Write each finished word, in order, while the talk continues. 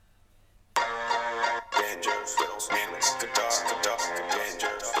banjo, fiddles, mandolins, guitar, banjo,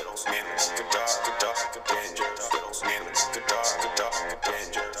 fiddles, mandolins, guitar, banjo, fiddles, mandolins, guitar,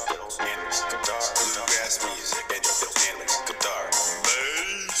 banjo, fiddles, mandolins, guitar, bluegrass music, banjo, fiddles, mandolins, guitar,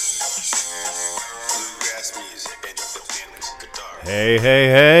 bass, bluegrass music, banjo, fiddles, mandolins, guitar.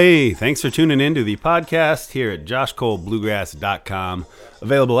 Hey. Thanks for tuning in to the podcast here at joshcolebluegrass.com.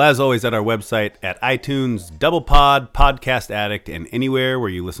 Available, as always, at our website, at iTunes, Double Pod, Podcast Addict, and anywhere where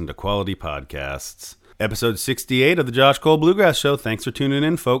you listen to quality podcasts. Episode 68 of the Josh Cole Bluegrass Show. Thanks for tuning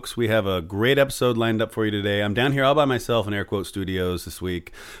in, folks. We have a great episode lined up for you today. I'm down here all by myself in Air Quote Studios this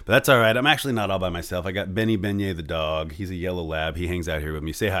week, but that's all right. I'm actually not all by myself. I got Benny Beignet the dog. He's a yellow lab. He hangs out here with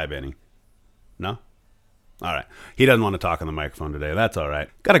me. Say hi, Benny. No? All right. He doesn't want to talk on the microphone today. That's all right.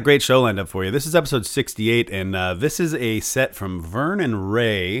 Got a great show lined up for you. This is episode 68, and this is a set from Vern and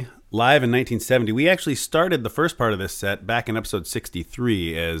Ray, live in 1970. We actually started the first part of this set back in episode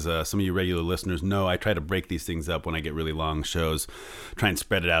 63. As some of you regular listeners know, I try to break these things up when I get really long shows, try and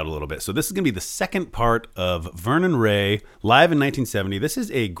spread it out a little bit. So this is going to be the second part of Vern and Ray, live in 1970. This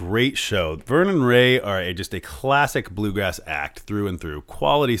is a great show. Vern and Ray are just a classic bluegrass act through and through.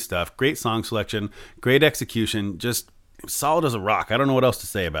 Quality stuff, great song selection, great execution, just solid as a rock. I don't know what else to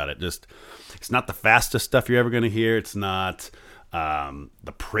say about it. Just, it's not the fastest stuff you're ever going to hear. It's not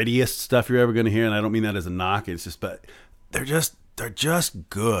the prettiest stuff you're ever going to hear, and I don't mean that as a knock. It's just, but they're just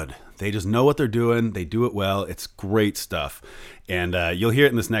good. They just know what they're doing. They do it well. It's great stuff, and you'll hear it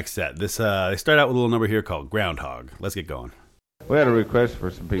in this next set. They start out with a little number here called Groundhog. Let's get going. We had a request for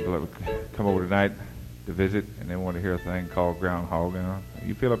some people that would come over tonight to visit, and they want to hear a thing called Groundhog.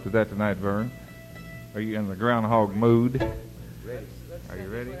 You feel up to that tonight, Vern? Are you in the groundhog mood? Ready. Are you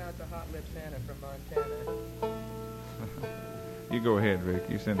ready? Out to Hot Lip Santa from Montana. You go ahead, Rick.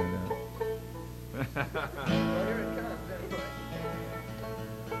 You send it down. Well, here it comes, anyway.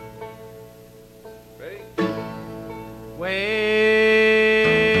 Ready? Well,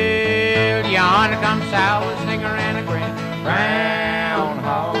 yonder comes Sal with a snicker and a grin.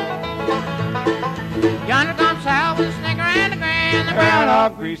 Groundhog. Yonder comes Sal with a snicker and a grin. The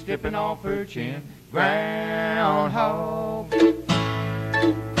groundhog grease dipping off her chin. Groundhog.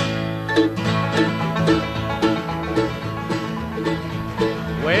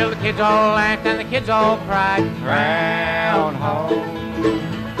 Well, the kids all laughed and the kids all cried. Groundhog.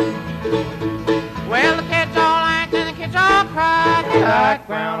 Well, the kids all laughed and the kids all cried. They like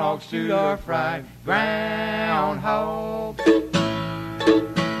groundhog stewed or fried. Groundhog. We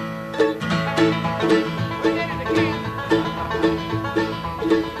did it again.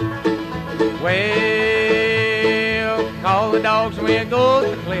 Well, call the dogs and we'll go to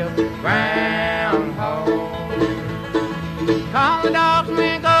the cliff. Groundhog. Call the dogs and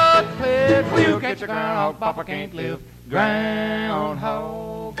we'll go to the cliff. We'll catch a groundhog, Papa can't live.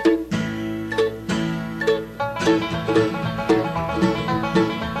 Groundhog.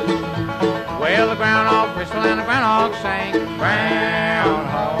 Well, the groundhog whistled and the groundhog sang.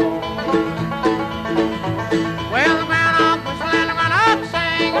 Groundhog. Well, the groundhog whistled and the groundhog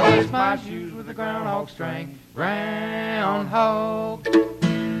sang. I laced my shoes with the groundhog string. Groundhog.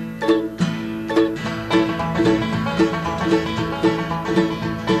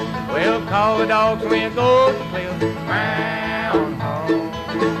 We'll call the dogs and we'll go to the cliff. Groundhog.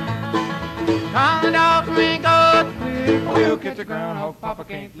 Call the dogs and we'll go to the cliff. We'll catch a groundhog, Papa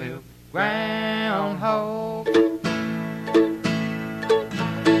can't live. Groundhog.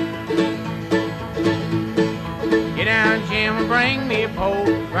 Get down, Jim, and bring me a pole.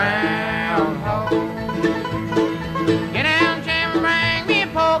 Groundhog. Get down, Jim, and bring me a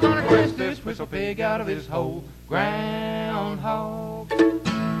pole. Gonna twist this whistle pig out of his hole. Groundhog.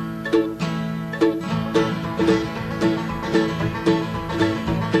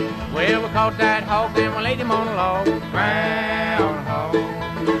 Well, we caught that hog and we laid him on a log. Groundhog.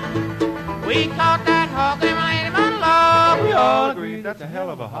 We caught that hog and we laid him on a log. We all agreed that's a hell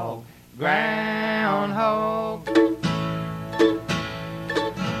of a hog. Groundhog.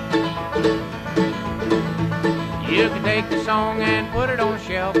 You can take the song and put it on the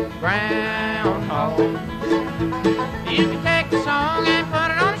shelf. Groundhog. You can take the song and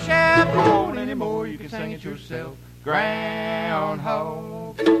put it on the shelf. If you want any more, you can sing it yourself.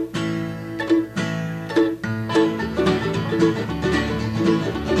 Groundhog.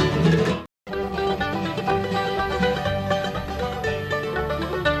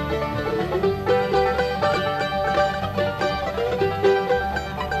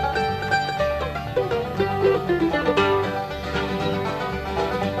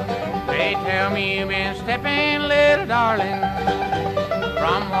 They tell me you've been stepping, little darling.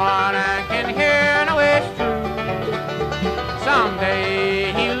 From what I can hear, I know it's true.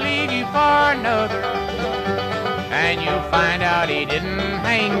 Someday he'll leave you for another. and you'll find out he didn't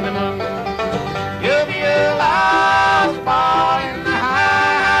hang the moon. You'll be a lost ball in the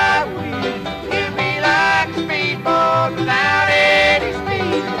highway. You'll be like a speedboat without any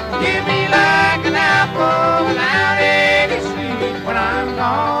speed. You'll be like an apple without any seed. When I'm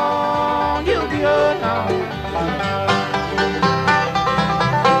gone, you'll be alone.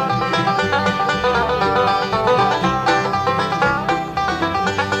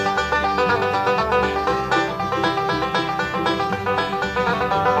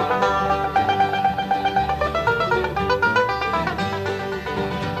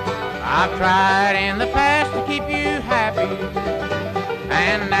 I've tried in the past to keep you happy,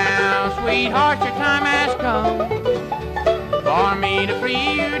 and now, sweetheart, your time has come for me to free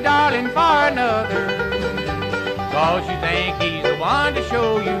you, darling, for another, 'cause you think he's the one to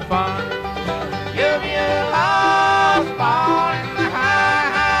show you fun. You'll be a lost ball in the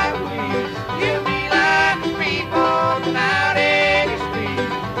highway. You'll be like a speedboat without any speed.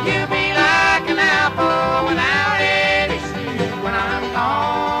 You'll be like an apple without any seed. When I'm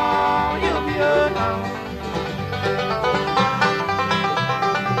gone, you'll be alone.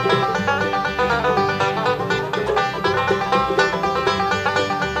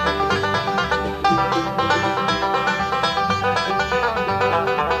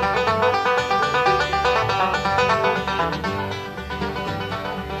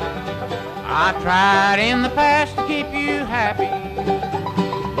 I've tried in the past to keep you happy,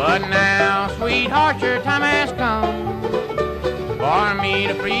 but now, sweetheart, your time has come for me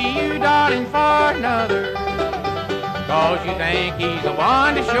to free you, darling, for another, 'cause you think he's the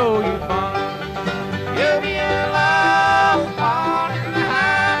one to show you fun. You'll be a lost ball in the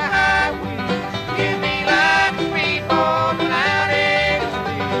highway. You'll be like a speedboat without any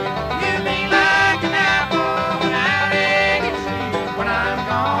speed. You'll be like an apple without any seed. When I'm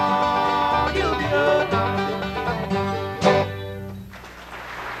gone, you'll be alone.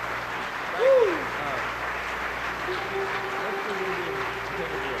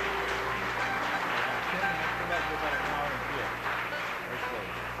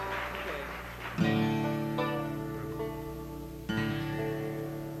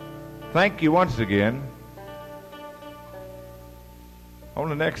 Thank you once again. On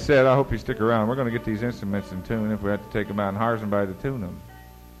the next set, I hope you stick around. We're going to get these instruments in tune if we have to take them out and hire somebody to tune them.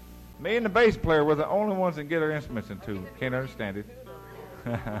 Me and the bass player were the only ones that get our instruments in tune. Can't understand it.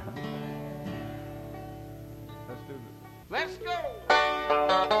 Let's do this. Let's go!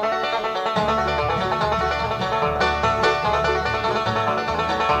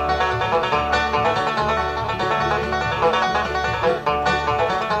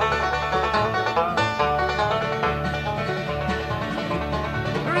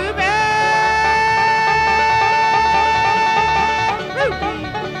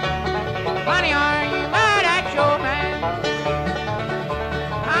 Honey, are you mad at your man?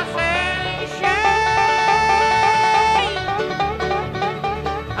 I say, shame.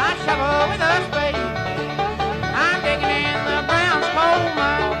 I shovel with a spade. I'm digging in the brown's coal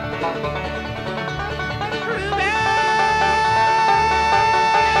mine. Ruby,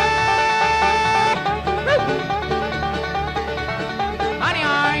 honey,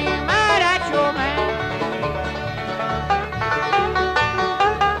 are you mad at your man?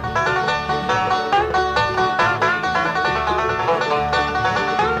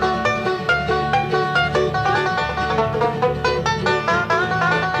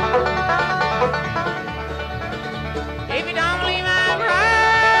 If you don't believe I'm right,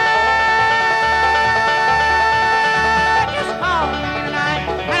 just call me tonight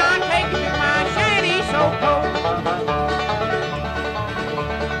and I'll take you to my shanty so cold.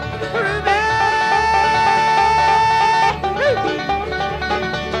 Ruby, Ruby,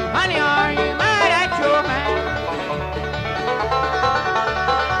 honey, are you mad at your man?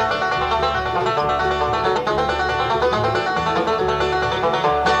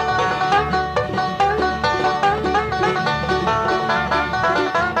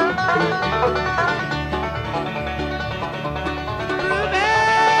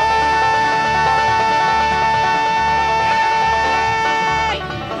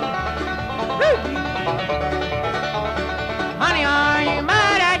 Honey, are you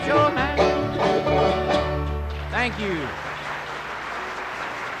mad at your man? Thank you.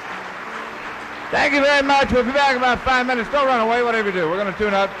 Thank you very much. We'll be back in about 5 minutes. Don't run away, whatever you do. We're going to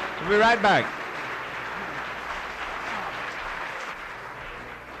tune up. We'll be right back.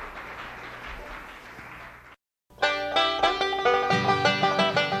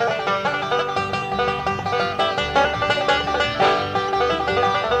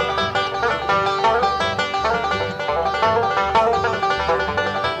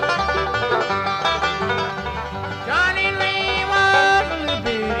 Johnny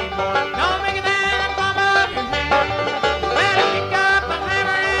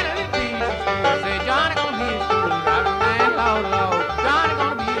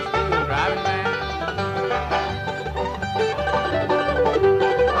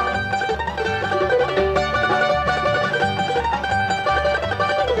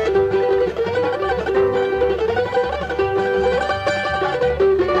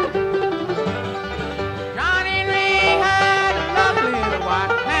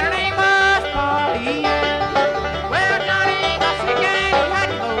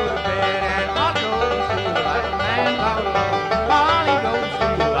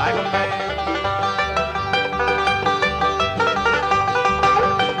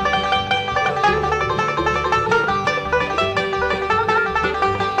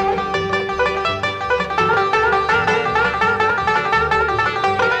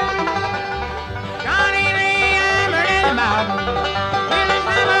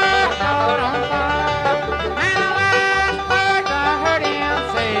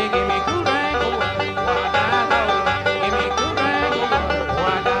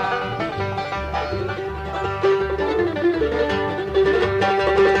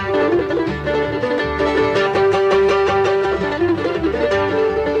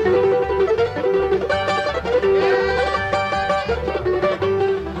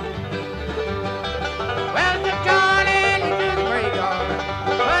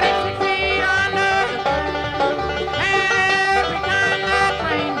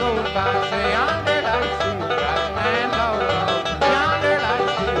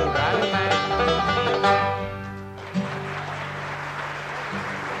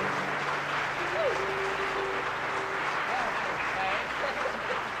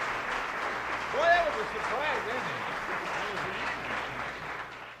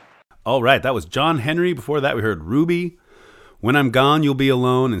All right, that was John Henry. Before that, we heard Ruby, When I'm Gone, You'll Be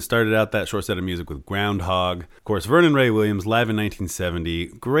Alone, and started out that short set of music with Groundhog. Of course, Vern and Ray Williams, live in 1970.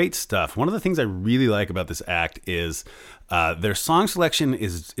 Great stuff. One of the things I really like about this act is their song selection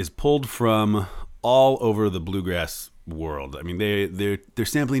is pulled from all over the bluegrass world. I mean, they're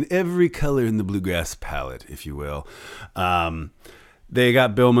sampling every color in the bluegrass palette, if you will. They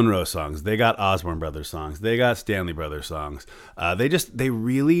got Bill Monroe songs. They got Osborne Brothers songs. They got Stanley Brothers songs. They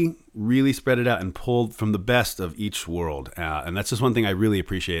really, really spread it out and pulled from the best of each world. And that's just one thing I really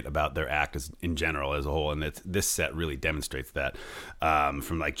appreciate about their act in general as a whole. And this set really demonstrates that.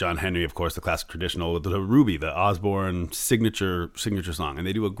 From like John Henry, of course, the classic traditional, the Ruby, the Osborne signature song. And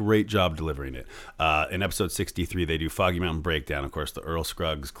they do a great job delivering it. In episode 63, they do Foggy Mountain Breakdown, of course, the Earl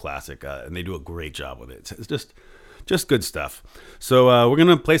Scruggs classic. And they do a great job with it. It's just good stuff. So we're going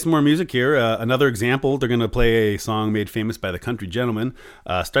to play some more music here. Another example, they're going to play a song made famous by the Country Gentlemen.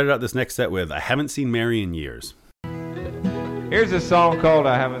 Started out this next set with I Haven't Seen Mary in Years. Here's a song called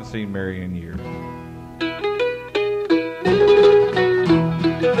I Haven't Seen Mary in Years.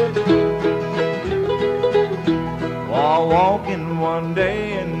 While walking one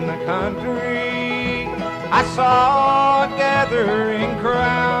day in the country, I saw a gathering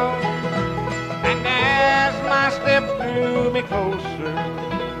crowd. I stepped drew me closer.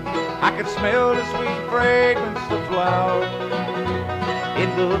 I could smell the sweet fragrance of flowers. It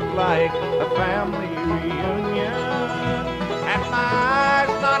looked like a family reunion, and my eyes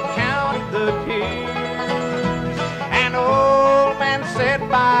not counting the tears. An old man said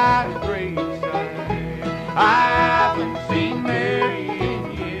by his graveside, I haven't seen Mary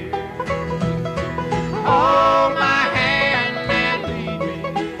in years. Hold my hand and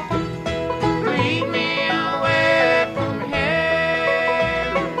lead me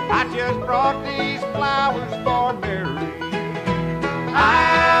brought these flowers for Mary. I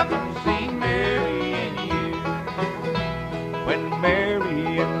haven't seen Mary in years. When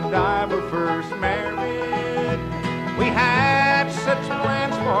Mary and I were first married, we had such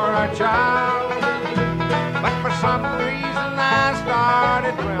plans for our child. But for some reason I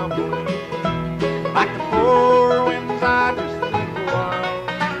started trembling. Like the four winds I just think a while.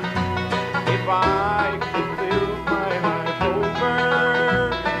 If I could live my life over,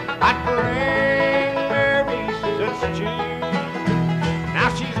 I'd bring Mary such cheer. Now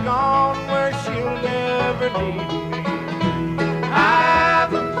she's gone where she'll never need me. I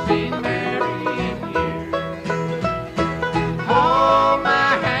haven't seen Mary in years. Hold my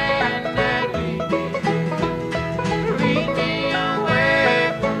hand and lead me away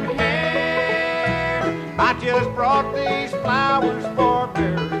from here. I just brought these flowers for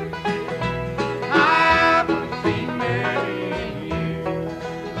Mary. I haven't seen Mary in years.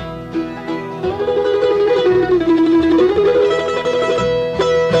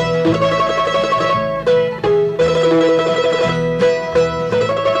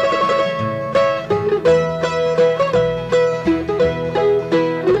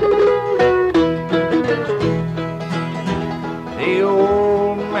 The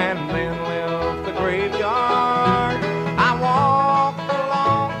old man then left the graveyard. I walked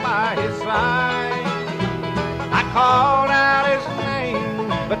along by his side. I called out his name,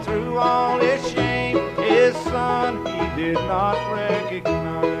 but through all his shame, his son he did not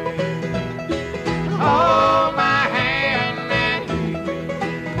recognize. Hold my hand and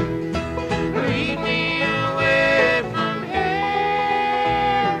lead me away from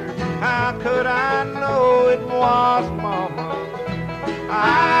here. How could I know it was Mama?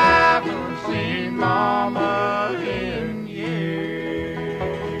 I haven't seen Mama in years.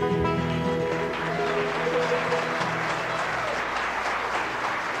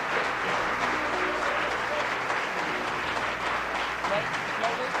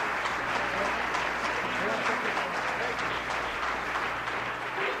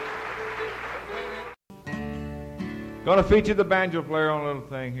 Going to feature the banjo player on a little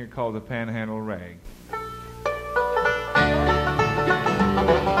thing here called the Panhandle Rag.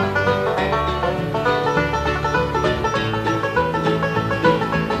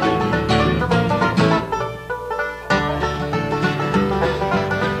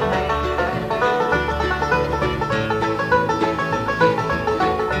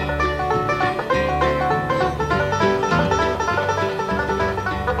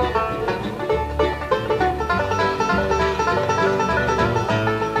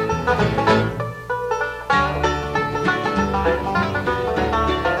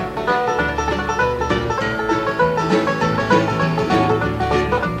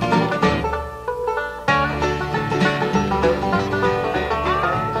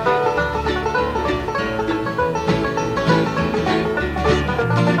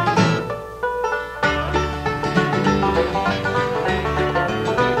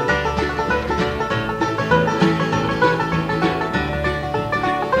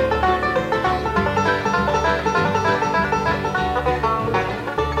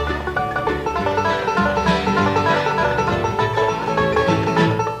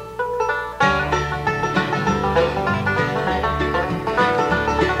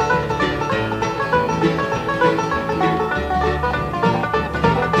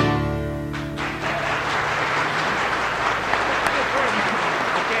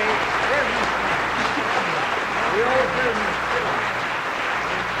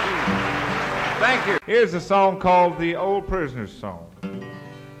 Here's a song called The Old Prisoner's Song.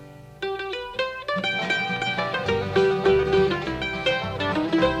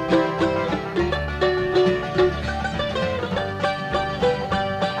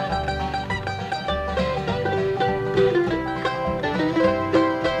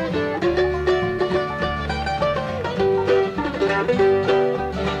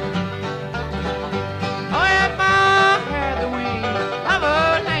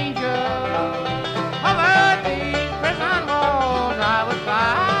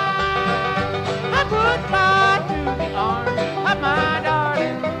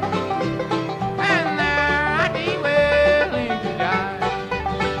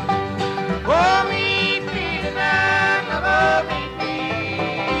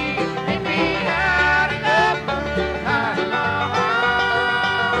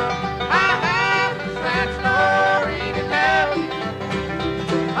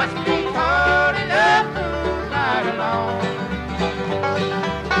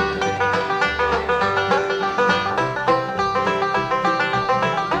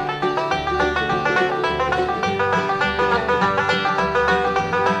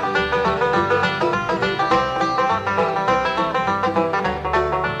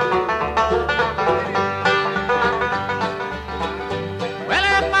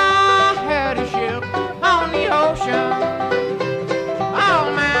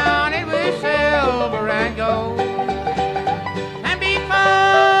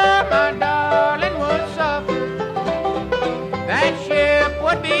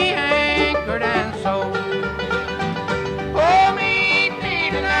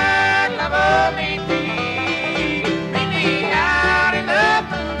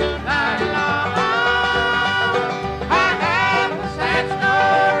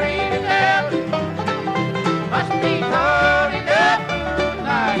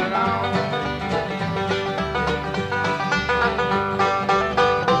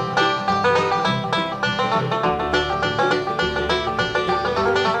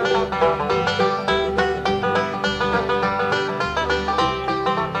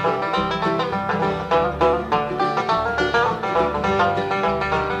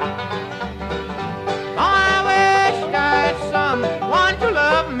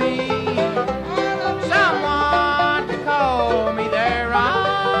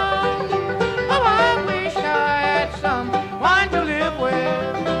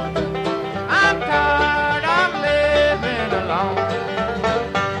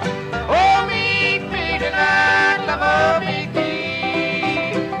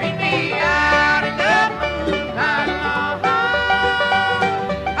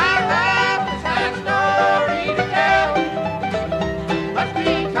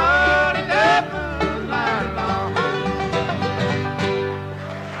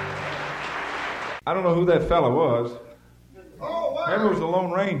 I don't know who that fella was. Oh, wow. Maybe it was the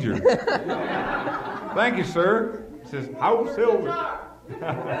Lone Ranger. Thank you, sir. It says, House Silver.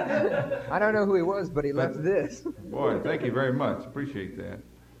 I don't know who he was, but he left this. Boy, thank you very much. Appreciate that.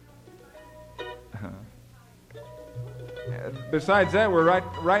 Besides that, we're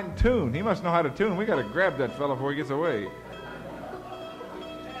right in tune. He must know how to tune. We got to grab that fella before he gets away.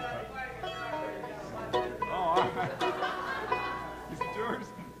 Oh, all right. Is it yours?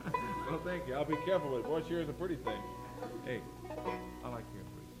 Well, thank you. I'll be careful with it. Boy, sure is a pretty thing. Hey, I like your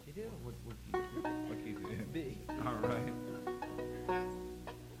pretty. You do? What key is it in? B. All right.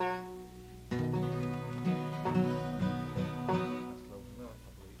 That's close enough, I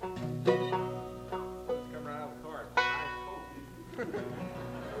believe. It's coming right out of the car. It's a nice coat.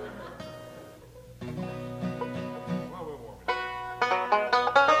 Well, we'll warm it up.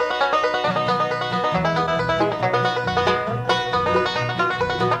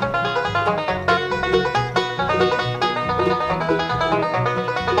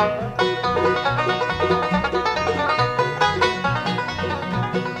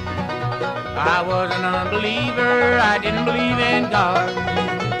 I was an unbeliever, I didn't believe in God.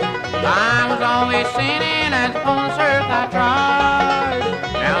 I was always sinning, and on this earth I tried.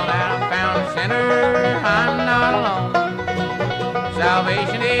 Now that I've found a sinner, I'm not alone.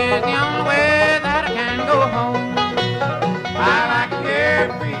 Salvation is the only way that I can go home. I like to hear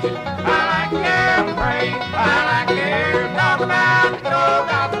him preaching, I like to hear him pray, I like to hear him talk about the good old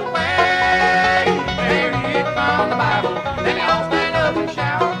gospel way. They read from the Bible, then they all stand up and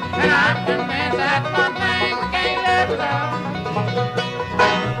shout, and I'm convinced that's one thing we can't live without.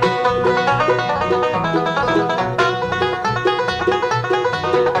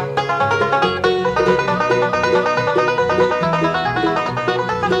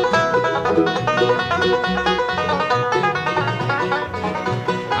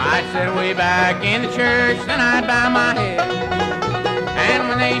 way back in the church, then I'd bow my head. And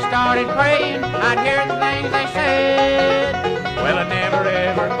when they started praying, I'd hear the things they said. Well, I'd never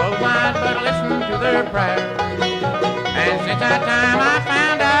ever close my eyes but listen to their prayers. And since that time I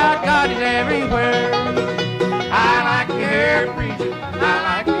found out God is everywhere. I like to hear him preach, I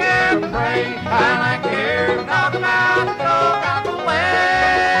like to hear him pray, I like to hear him talk about the gospel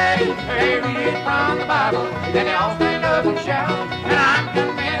way. They read it from the Bible, then they all stand up and shout. And I'm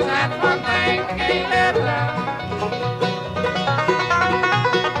convinced that's one thing we can't live without.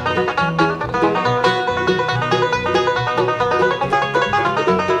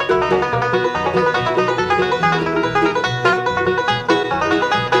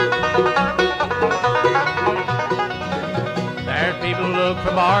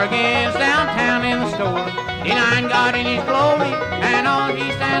 For bargains downtown in the store, denying God in his glory and all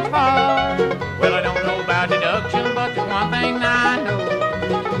he stands for. Well, I don't know about deduction, but there's one thing that I know.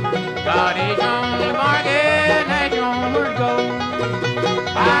 God is your only bargain as your onward go.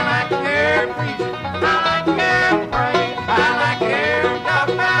 I like to hear him preach, I like to hear him pray, I like to hear him talk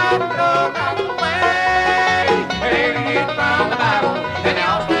about the gospel way. They read it from the Bible, then they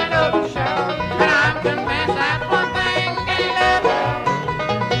all stand up and shout. And I'm convinced that's one thing we can't live without.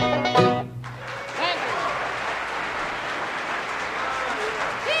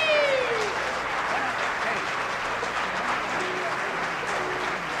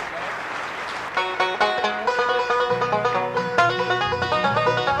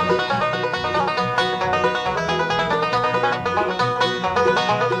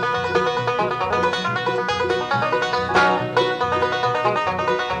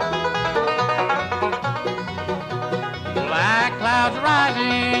 Black clouds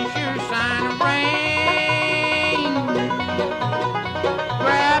rising, sure sign of rain.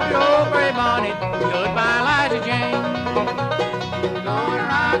 Grab your gray bonnet, goodbye Liza Jane. Going to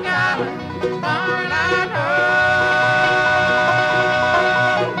Rock Island, Starlight Road.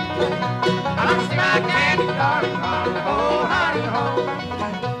 I'm see my candy darling on the whole honey hole.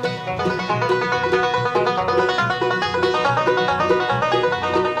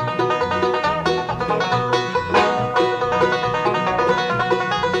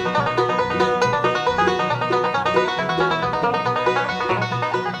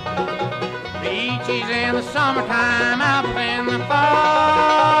 Beaches in the summertime, apples in the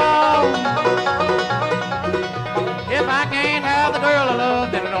fall. If I can't have the girl I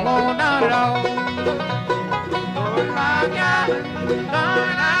love, then I don't want none at all. Lord, Rock Island,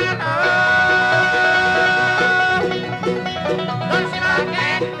 darling, I know. Gonna see my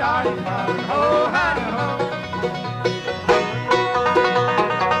candy darling from the whole honey hole.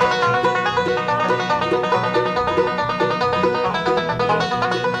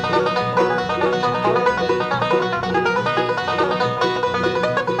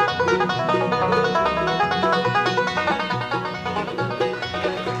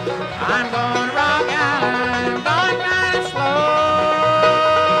 I'm going to Rock Island, going kind of slow.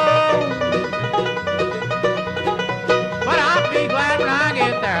 But I'll be glad when I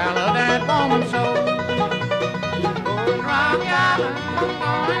get there, I love that woman so. Going to Rock Island,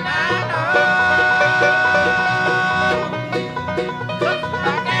 going I know. Look for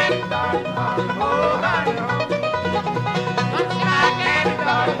my candy darling on the whole honey hole. Look for my candy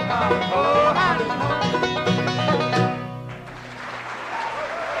darling on the whole honey hole.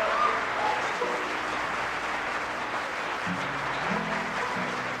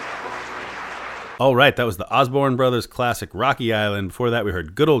 All right, that was the Osborne Brothers classic Rocky Island. Before that, we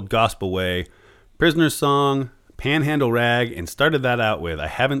heard Good Old Gospel Way, Prisoner's Song, Panhandle Rag, and started that out with I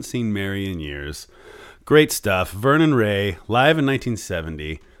Haven't Seen Mary in Years. Great stuff. Vern and Ray, live in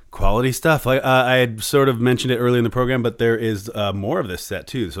 1970. Quality stuff. I had sort of mentioned it early in the program, but there is more of this set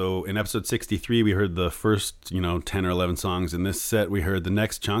too. So in episode 63, we heard the first 10 or 11 songs. In this set, we heard the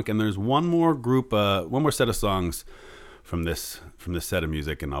next chunk, and there's one more set of songs from this set of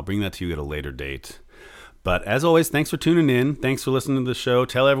music, and I'll bring that to you at a later date. But as always, thanks for tuning in. Thanks for listening to the show.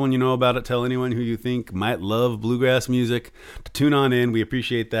 Tell everyone you know about it. Tell anyone who you think might love bluegrass music to tune on in. We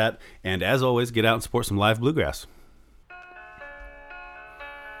appreciate that. And as always, get out and support some live bluegrass.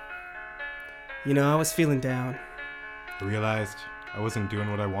 I was feeling down. I realized I wasn't doing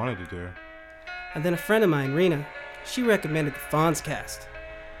what I wanted to do. And then a friend of mine, Rena, she recommended the Fonzcast.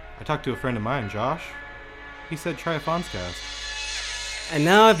 I talked to a friend of mine, Josh. He said try a Fonzcast. And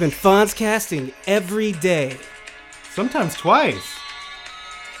now I've been Fonzcasting every day. Sometimes twice.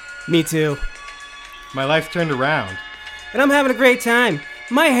 Me too. My life's turned around. And I'm having a great time.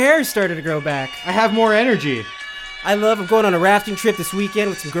 My hair started to grow back. I have more energy. I'm going on a rafting trip this weekend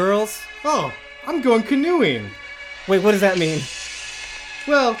with some girls. Oh, I'm going canoeing. Wait, what does that mean?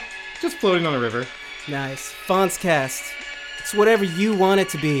 Well, Just floating on a river. Nice. Fonzcast. It's whatever you want it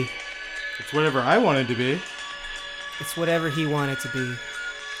to be. It's whatever I wanted to be. It's whatever he wanted to be.